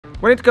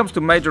When it comes to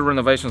major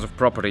renovations of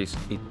properties,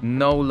 it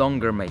no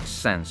longer makes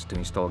sense to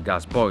install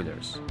gas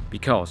boilers,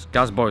 because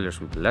gas boilers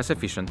will be less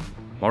efficient,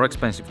 more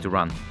expensive to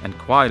run, and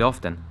quite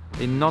often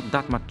they're not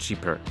that much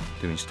cheaper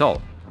to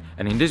install.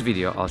 And in this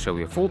video I'll show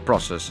you a full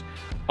process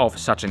of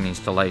such an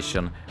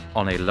installation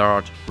on a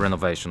large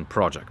renovation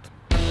project.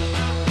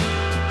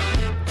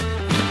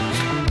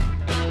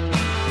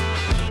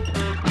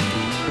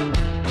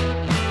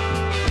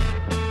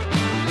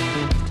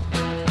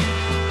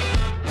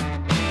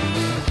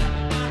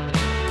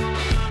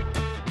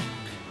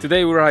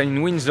 Today we are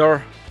in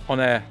Windsor on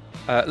a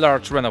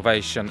large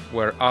renovation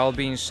where I'll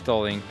be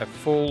installing a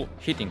full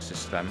heating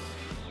system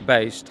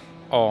based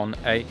on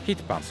a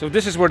heat pump. So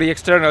this is where the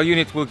external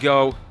unit will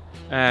go,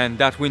 and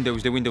that window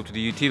is the window to the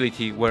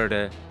utility where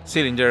the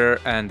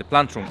cylinder and the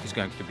plant room is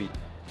going to be.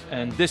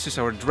 And this is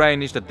our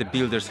drainage that the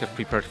builders have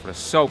prepared for a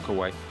soak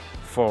away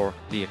for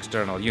the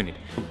external unit.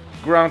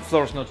 Ground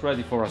floor is not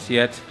ready for us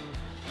yet.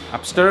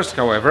 Upstairs,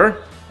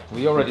 however,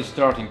 we're already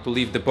starting to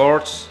leave the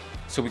boards,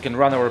 so we can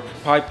run our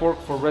pipework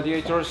for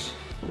radiators,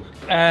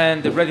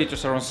 and the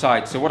radiators are on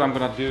site. So what I'm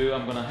gonna do,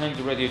 I'm gonna hang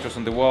the radiators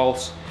on the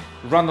walls,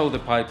 run all the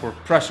pipework,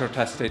 pressure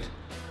test it,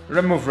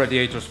 remove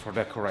radiators for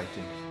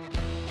decorating.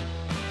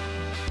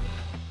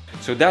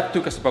 So that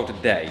took us about a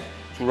day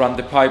to run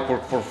the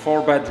pipework for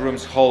 4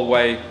 bedrooms,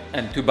 hallway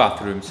and 2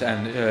 bathrooms,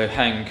 and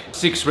hang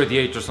 6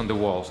 radiators on the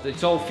walls.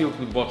 It's all filled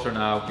with water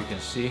now, you can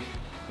see.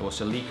 There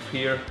was a leak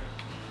here,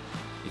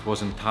 it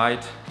wasn't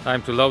tight.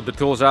 Time to load the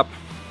tools up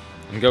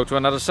and go to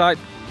another side.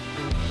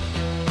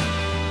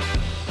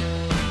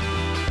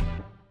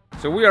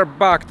 So we are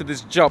back to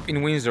this job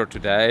in Windsor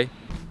today,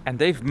 and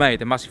they've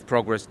made a massive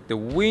progress. The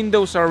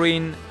windows are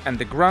in and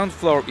the ground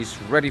floor is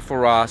ready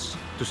for us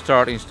to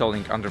start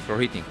installing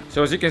underfloor heating.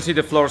 So as you can see,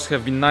 the floors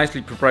have been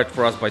nicely prepared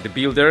for us by the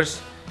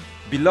builders.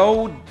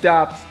 Below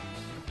that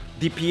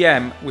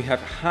DPM we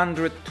have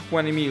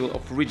 120 mil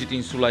of rigid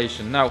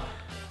insulation. Now,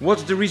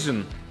 what's the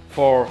reason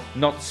for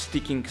not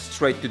sticking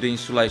straight to the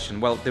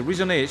insulation? Well, the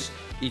reason is,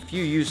 if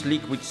you use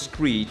liquid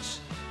screeds,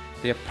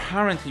 they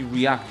apparently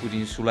react with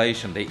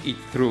insulation, they eat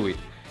through it.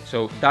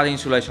 So that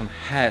insulation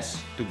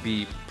has to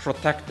be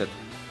protected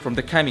from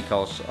the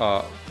chemicals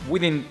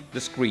within the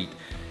screed.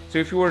 So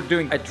if you were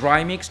doing a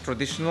dry mix,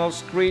 traditional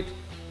screed,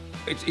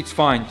 it's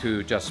fine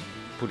to just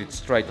put it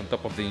straight on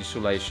top of the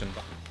insulation.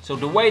 So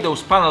the way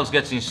those panels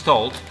get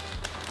installed,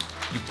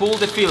 you pull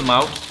the film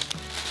out.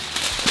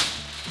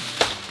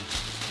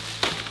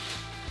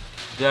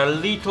 There are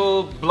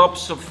little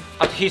blobs of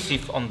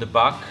adhesive on the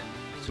back.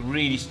 It's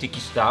really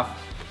sticky stuff.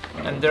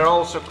 And there are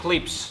also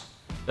clips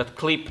that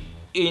clip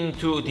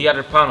into the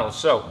other panel.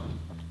 So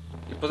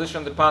you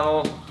position the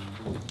panel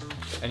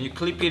and you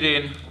clip it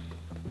in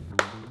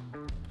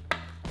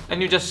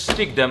and you just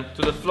stick them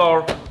to the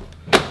floor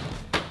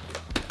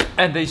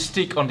and they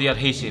stick on the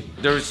adhesive.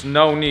 There is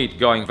no need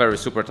going very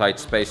super tight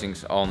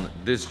spacings on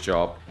this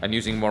job and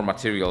using more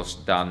materials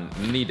than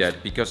needed,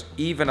 because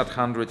even at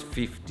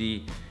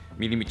 150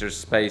 millimeters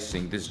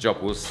spacing, this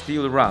job will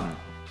still run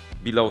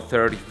below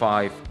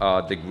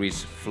 35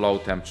 degrees flow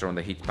temperature on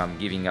the heat pump,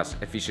 giving us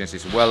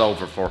efficiencies well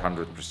over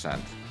 400%.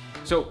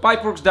 So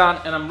pipework's done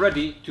and I'm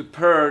ready to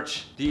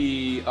purge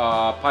the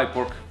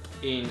pipework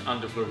in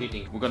underfloor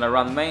heating. We're gonna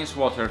run mains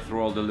water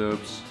through all the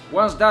loops.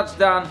 Once that's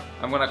done,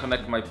 I'm gonna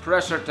connect my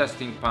pressure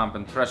testing pump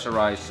and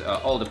pressurize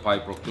all the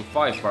pipework to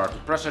 5 bar to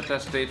pressure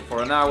test it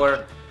for an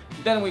hour.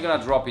 Then we're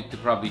gonna drop it to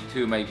probably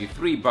 2, maybe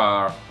 3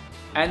 bar,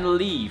 and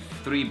leave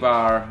 3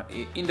 bar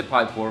in the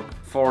pipework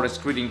for the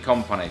screeding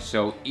company.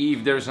 So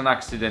if there's an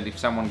accident, if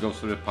someone goes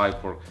through the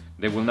pipework,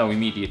 they will know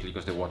immediately,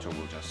 because the water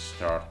will just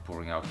start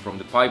pouring out from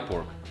the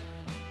pipework.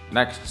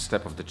 Next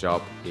step of the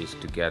job is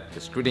to get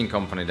the screeding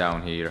company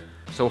down here.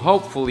 So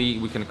hopefully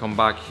we can come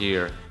back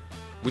here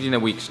within a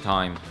week's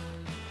time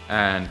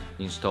and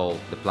install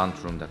the plant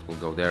room that will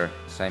go there,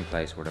 same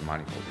place where the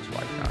manifold is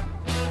right now.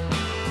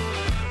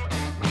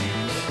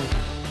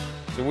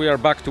 So we are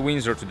back to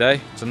Windsor today.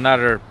 It's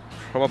another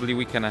probably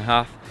week and a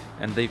half,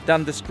 and they've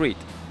done the screed.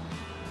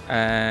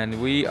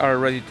 And we are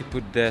ready to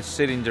put the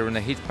cylinder and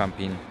the heat pump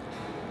in.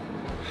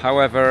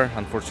 However,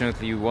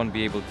 unfortunately, you won't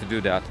be able to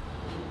do that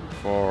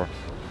for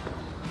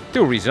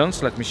 2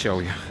 reasons. Let me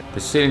show you.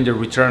 The cylinder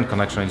return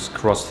connection is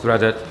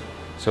cross-threaded,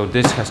 so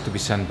this has to be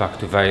sent back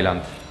to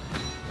Vaillant.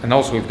 And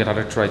also we've got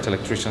other trades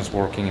electricians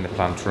working in the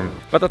plant room.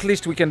 But at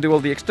least we can do all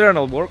the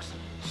external works.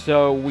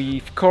 So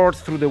we've cored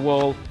through the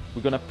wall.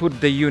 We're gonna put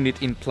the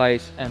unit in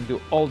place and do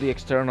all the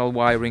external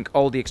wiring,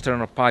 all the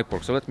external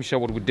pipework. So let me show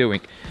what we're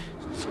doing.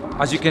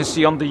 As you can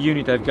see on the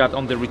unit, I've got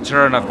on the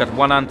return, I've got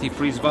 1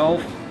 antifreeze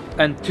valve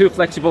and 2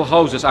 flexible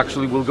hoses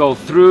actually will go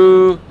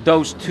through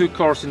those 2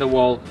 cores in the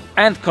wall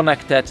and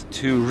connected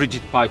to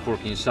rigid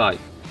pipework inside.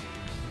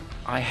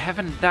 I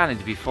haven't done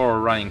it before,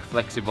 running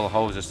flexible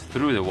hoses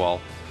through the wall.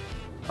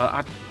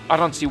 I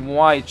don't see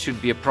why it should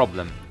be a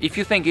problem. If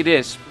you think it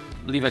is,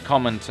 leave a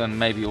comment and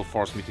maybe you'll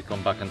force me to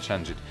come back and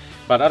change it.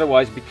 But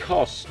otherwise,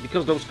 because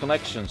those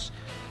connections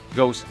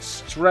goes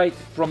straight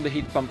from the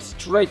heat pump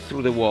straight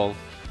through the wall,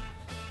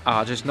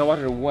 There's no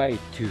other way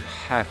to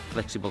have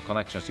flexible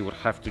connections. You would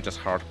have to just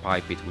hard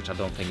pipe it, which I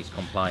don't think is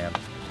compliant.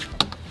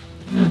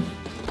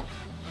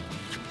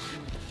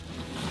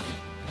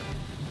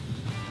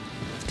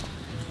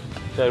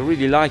 So I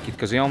really like it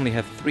because I only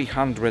have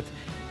 300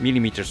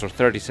 millimeters or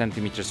 30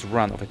 centimeters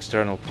run of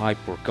external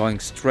pipework going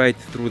straight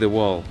through the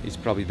wall. Is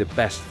probably the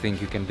best thing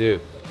you can do.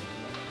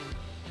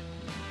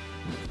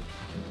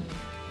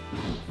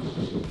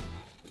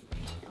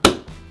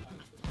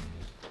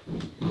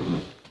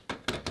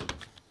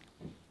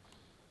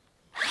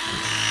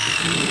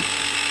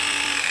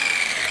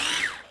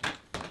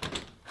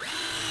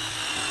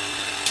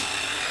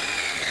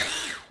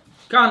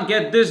 Can't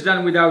get this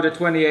done without a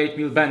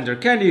 28mm bender,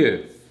 can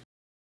you?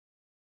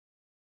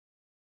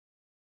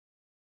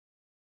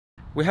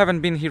 We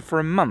haven't been here for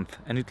a month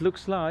and it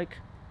looks like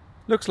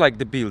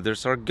the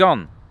builders are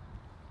gone.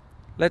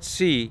 Let's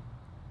see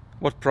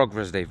what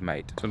progress they've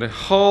made. So the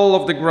whole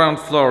of the ground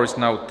floor is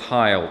now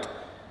tiled,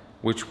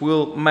 which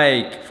will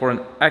make for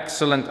an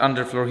excellent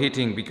underfloor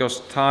heating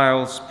because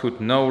tiles put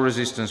no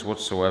resistance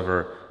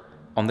whatsoever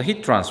on the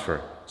heat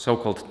transfer,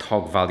 so-called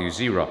TOG value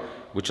 0,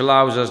 which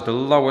allows us the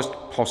lowest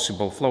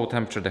possible flow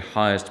temperature, the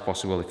highest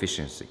possible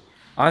efficiency.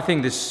 I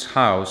think this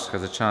house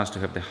has a chance to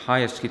have the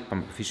highest heat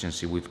pump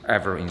efficiency we've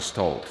ever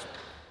installed.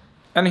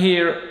 And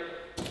here,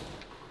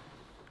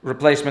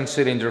 replacement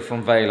cylinder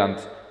from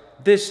Vaillant.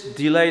 This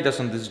delayed us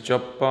on this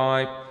job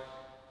by,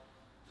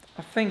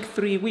 I think,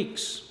 3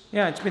 weeks.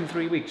 Yeah, it's been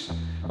 3 weeks.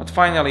 But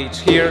finally it's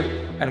here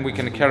and we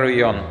can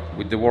carry on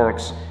with the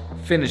works,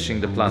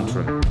 finishing the plant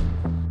room.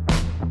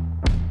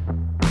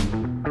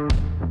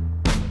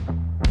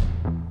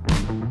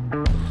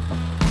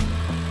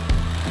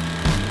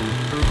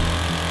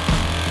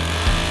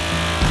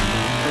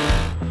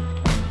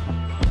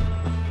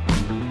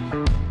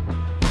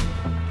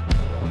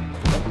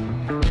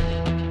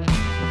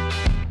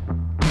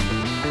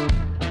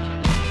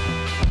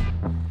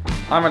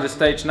 I'm at the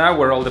stage now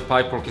where all the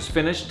pipework is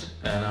finished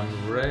and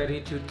I'm ready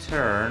to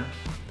turn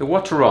the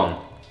water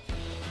on.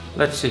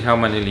 Let's see how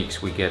many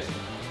leaks we get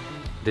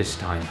this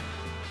time.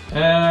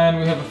 And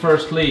we have a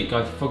first leak.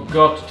 I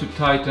forgot to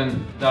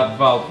tighten that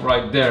valve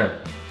right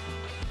there.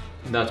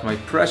 That's my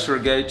pressure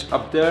gauge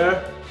up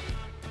there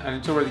and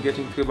it's already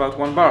getting to about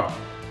 1 bar.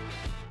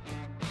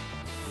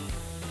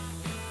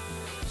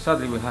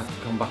 Sadly we'll have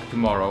to come back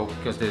tomorrow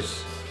because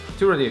there's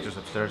 2 radiators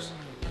upstairs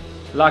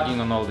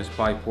lagging on all this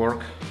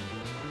pipework.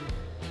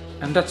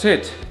 And that's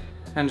it.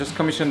 And just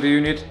commissioned the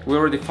unit. We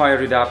already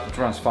fired it up, it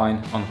runs fine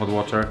on hot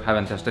water.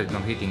 Haven't tested it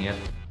on heating yet.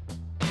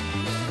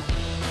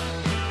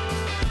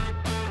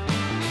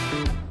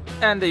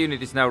 And the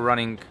unit is now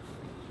running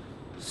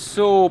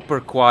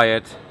super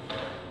quiet.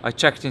 I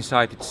checked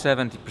inside, it's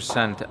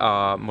 70%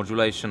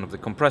 modulation of the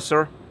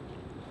compressor.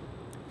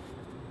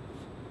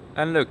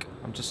 And look,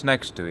 I'm just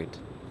next to it.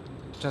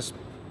 Just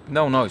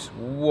no noise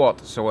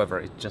whatsoever.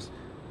 It's just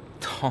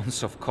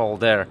tons of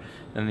cold air.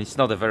 And it's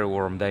not a very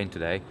warm day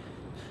today.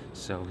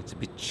 So it's a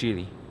bit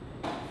chilly.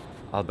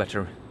 I'll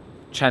better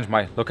change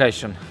my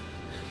location.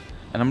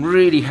 And I'm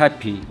really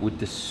happy with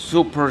the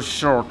super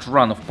short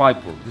run of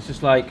pipework. This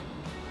is like,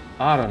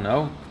 I don't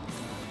know,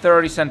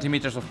 30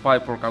 centimeters of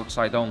pipework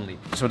outside only.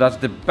 So that's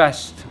the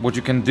best what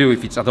you can do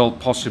if it's at all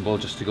possible,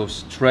 just to go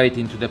straight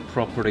into the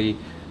property.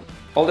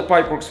 All the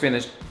pipework's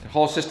finished, the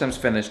whole system's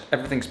finished,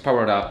 everything's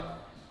powered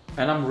up,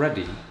 and I'm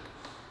ready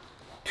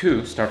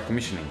to start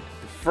commissioning.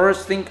 The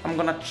first thing I'm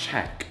gonna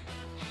check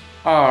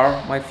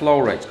are my flow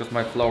rates, because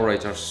my flow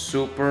rates are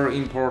super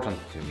important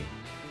to me.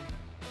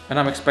 And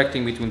I'm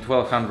expecting between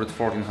 1200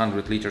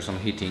 1400 liters on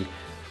heating,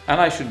 and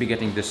I should be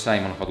getting the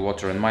same on hot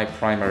water. And my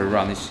primary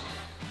run is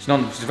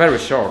it's very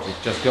short, it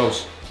just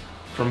goes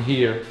from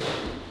here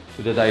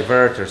to the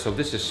diverter, so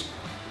this is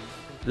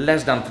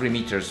less than 3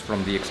 meters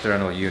from the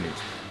external unit.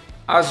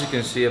 As you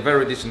can see, a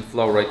very decent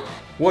flow rate.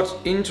 What's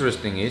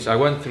interesting is I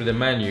went through the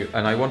menu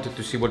and I wanted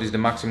to see what is the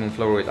maximum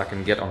flow rate I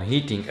can get on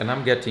heating, and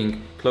I'm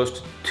getting close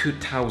to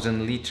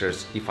 2000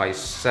 liters if I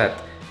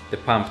set the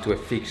pump to a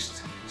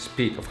fixed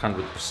speed of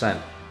 100%,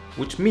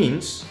 which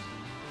means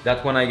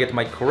that when I get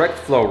my correct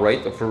flow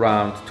rate of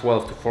around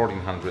 12 to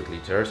 1400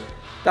 liters,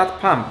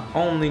 that pump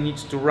only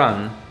needs to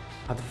run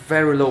at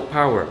very low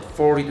power,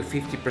 40 to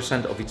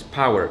 50% of its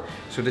power.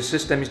 So the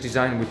system is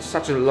designed with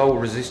such a low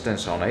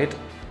resistance on it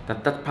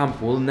that pump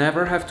will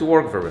never have to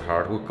work very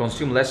hard, will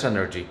consume less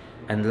energy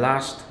and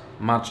last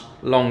much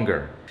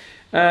longer.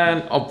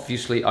 And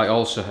obviously I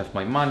also have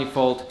my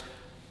manifold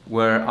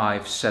where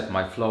I've set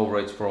my flow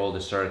rates for all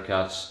the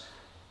circuits,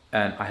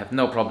 and I have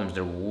no problems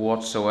there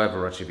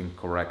whatsoever achieving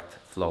correct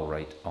flow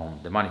rate on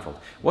the manifold.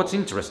 What's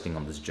interesting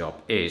on this job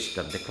is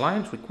that the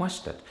client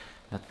requested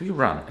that we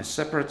run a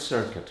separate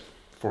circuit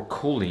for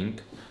cooling.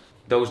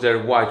 Those there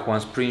white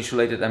ones,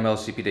 pre-insulated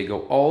MLCP, they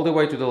go all the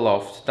way to the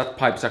loft. That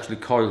pipe's actually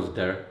coiled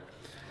there.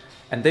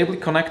 And they will be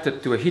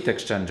connected to a heat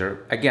exchanger,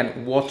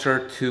 again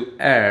water to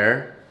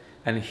air,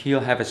 and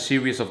he'll have a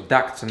series of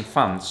ducts and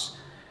fans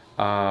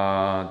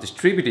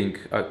distributing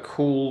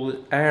cool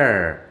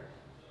air.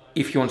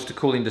 If he wants to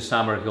cool in the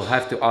summer, he'll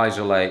have to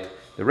isolate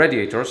the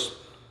radiators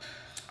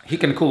He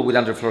can cool with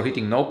underfloor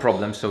heating, no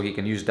problem, so he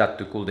can use that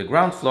to cool the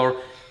ground floor.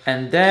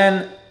 And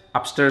then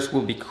upstairs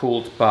will be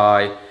cooled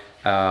by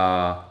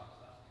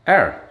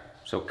air,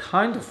 so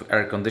kind of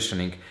air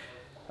conditioning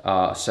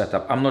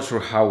setup. I'm not sure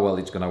how well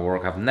it's gonna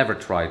work. I've never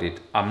tried it.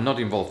 I'm not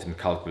involved in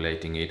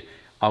calculating it.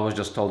 I was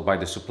just told by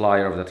the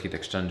supplier of that heat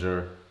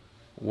exchanger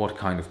what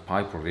kind of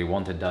pipe they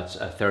wanted. That's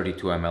a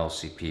 32 ml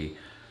CP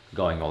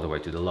going all the way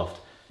to the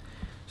loft.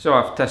 So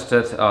I've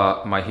tested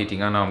my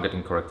heating. I know I'm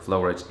getting correct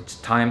flow rates. It's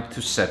time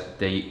to set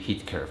the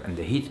heat curve, and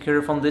the heat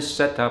curve on this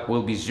setup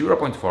will be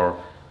 0.4,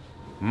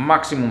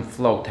 maximum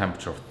flow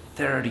temperature of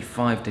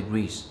 35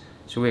 degrees.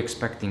 So we're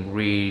expecting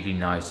really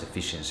nice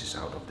efficiencies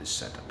out of this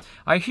setup.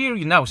 I hear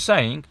you now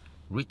saying,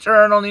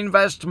 return on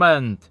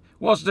investment.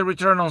 What's the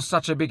return on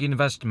such a big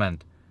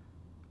investment?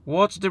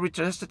 What's the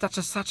return?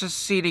 That's such a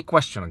silly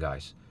question,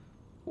 guys.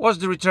 What's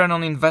the return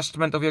on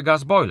investment of your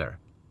gas boiler?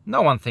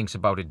 No one thinks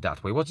about it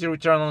that way. What's the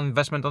return on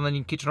investment on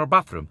any kitchen or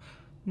bathroom?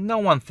 No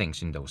one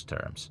thinks in those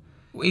terms.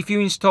 If you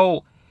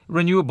install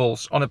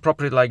renewables on a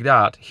property like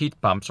that,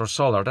 heat pumps or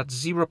solar,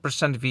 that's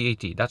 0%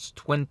 VAT. That's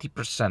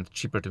 20%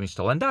 cheaper to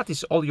install. And that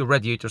is all your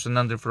radiators and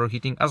underfloor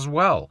heating as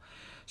well.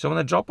 So on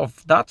a job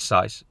of that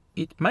size,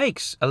 it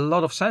makes a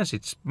lot of sense.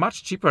 It's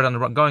much cheaper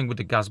than going with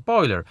the gas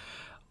boiler.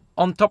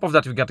 On top of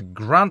that, we got a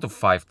grant of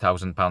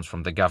 £5,000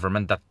 from the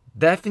government. That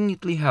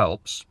definitely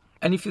helps.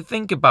 And if you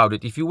think about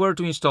it, if you were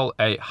to install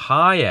a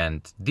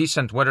high-end,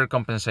 decent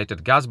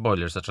weather-compensated gas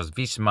boiler such as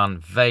Viessmann,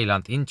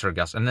 Vaillant,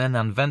 Intergas, and an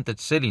unvented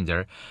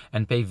cylinder,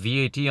 and pay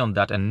VAT on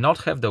that and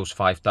not have those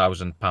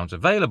 £5,000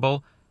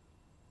 available,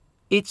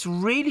 it's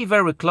really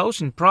very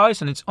close in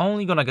price, and it's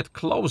only gonna get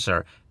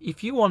closer.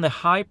 If you want a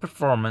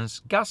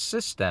high-performance gas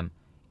system,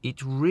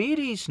 it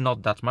really is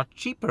not that much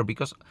cheaper,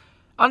 because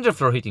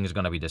underfloor heating is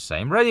gonna be the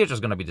same, radiator is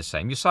gonna be the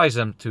same, you size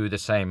them to the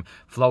same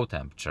flow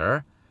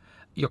temperature.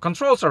 Your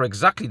controls are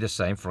exactly the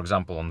same, for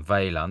example, on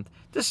Vaillant.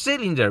 The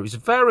cylinder is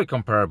very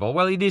comparable.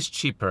 Well, it is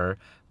cheaper,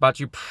 but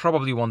you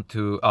probably want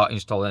to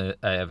install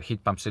a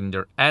heat pump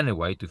cylinder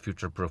anyway to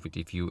future-proof it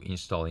if you're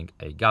installing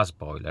a gas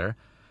boiler.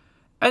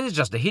 And it's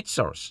just the heat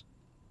source.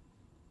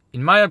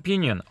 In my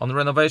opinion, on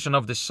renovation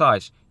of this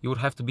size, you would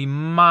have to be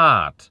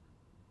mad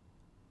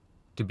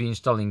to be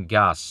installing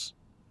gas.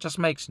 Just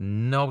makes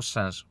no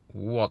sense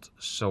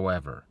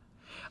whatsoever.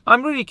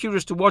 I'm really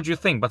curious to what you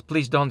think, but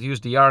please don't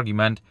use the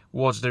argument,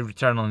 what's the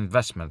return on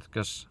investment,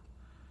 because